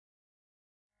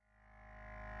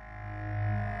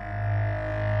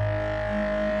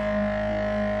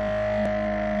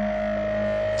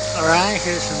Alright,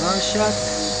 here's another shot.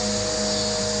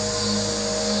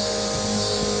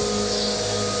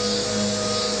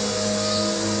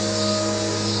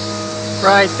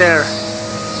 Right there.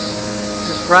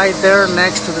 Just right there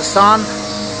next to the sun.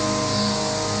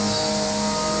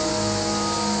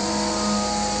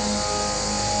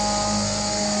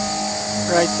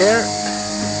 Right there.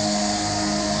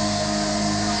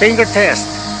 Finger test.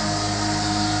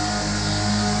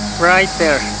 Right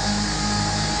there.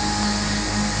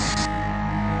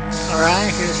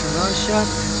 Alright, here's another shot.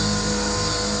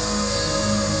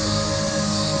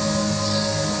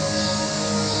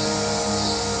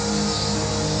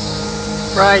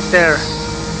 Right there.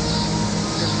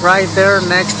 Just right there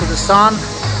next to the sun.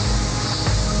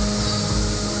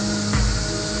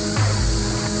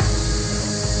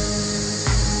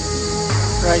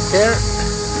 Right there.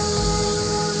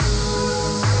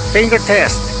 Finger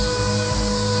test.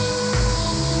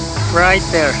 Right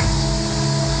there.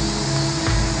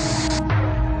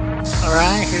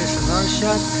 Alright, here's another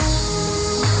shot.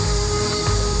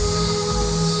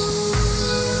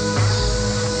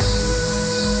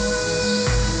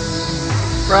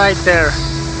 Right there.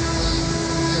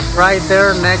 Just right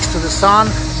there next to the sun.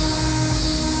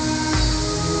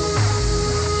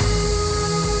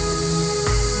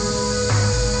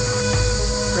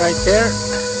 Right there.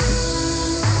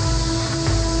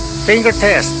 Finger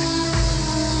test.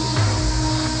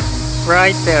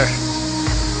 Right there.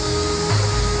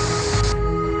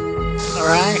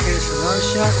 Alright, here's another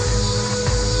shot.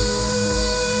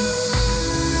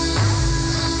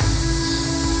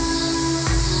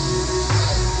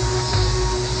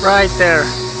 Right there.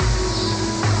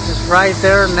 Just right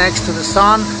there next to the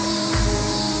sun.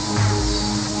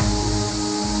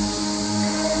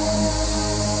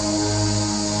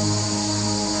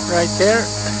 Right there.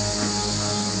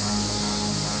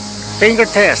 Finger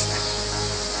test.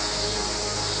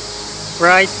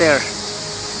 Right there.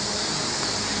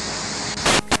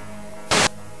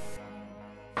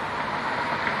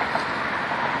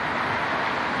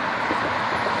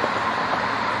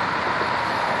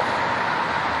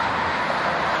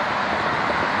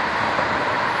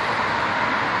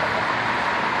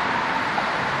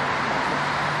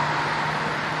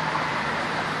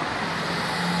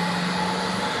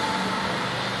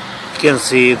 You can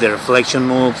see the reflection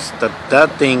moves,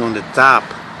 that thing on the top,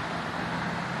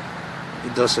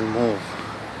 it doesn't move.